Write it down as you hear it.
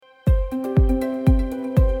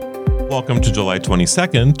Welcome to July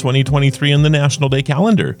 22nd, 2023 in the National Day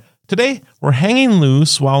calendar. Today, we're hanging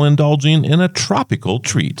loose while indulging in a tropical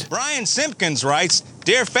treat. Brian Simpkins writes,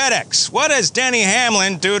 Dear FedEx, what does Denny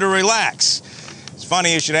Hamlin do to relax? It's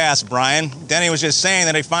funny you should ask, Brian. Denny was just saying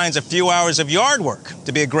that he finds a few hours of yard work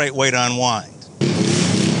to be a great way to unwind.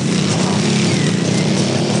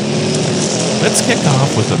 Let's kick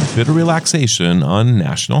off with a bit of relaxation on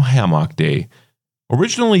National Hammock Day.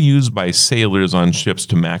 Originally used by sailors on ships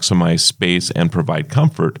to maximize space and provide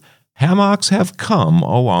comfort, hammocks have come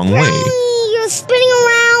a long way. You're spinning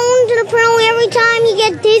around, and apparently every time you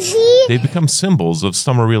get dizzy. They've become symbols of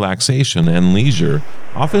summer relaxation and leisure,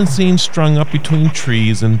 often seen strung up between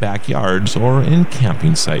trees in backyards or in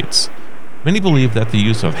camping sites. Many believe that the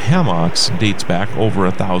use of hammocks dates back over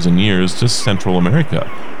 1,000 years to Central America,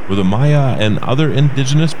 where the Maya and other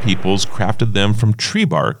indigenous peoples crafted them from tree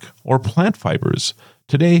bark or plant fibers.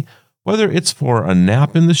 Today, whether it's for a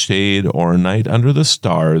nap in the shade or a night under the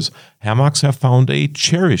stars, hammocks have found a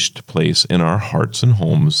cherished place in our hearts and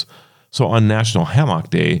homes. So on National Hammock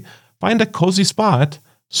Day, find a cozy spot,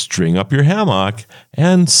 string up your hammock,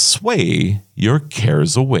 and sway your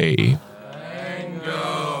cares away.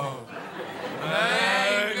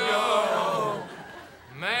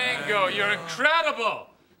 Mango, you're incredible!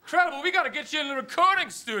 Incredible, we gotta get you in the recording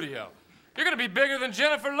studio. You're gonna be bigger than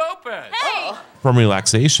Jennifer Lopez. Hey! From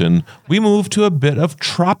relaxation, we move to a bit of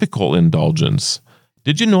tropical indulgence.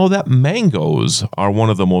 Did you know that mangoes are one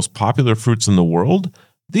of the most popular fruits in the world?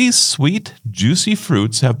 These sweet, juicy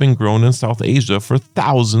fruits have been grown in South Asia for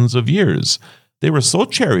thousands of years. They were so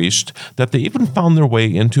cherished that they even found their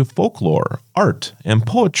way into folklore, art, and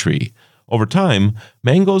poetry. Over time,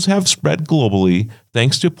 mangoes have spread globally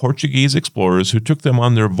thanks to Portuguese explorers who took them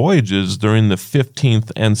on their voyages during the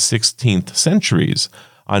 15th and 16th centuries.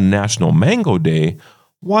 On National Mango Day,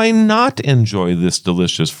 why not enjoy this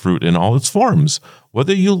delicious fruit in all its forms?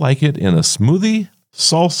 Whether you like it in a smoothie,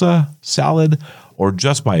 salsa, salad, or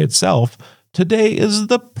just by itself, today is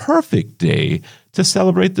the perfect day to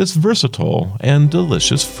celebrate this versatile and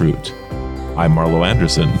delicious fruit. I'm Marlo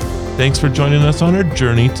Anderson. Thanks for joining us on our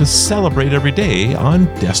journey to celebrate every day on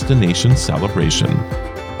Destination Celebration.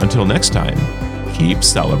 Until next time, keep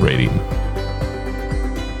celebrating.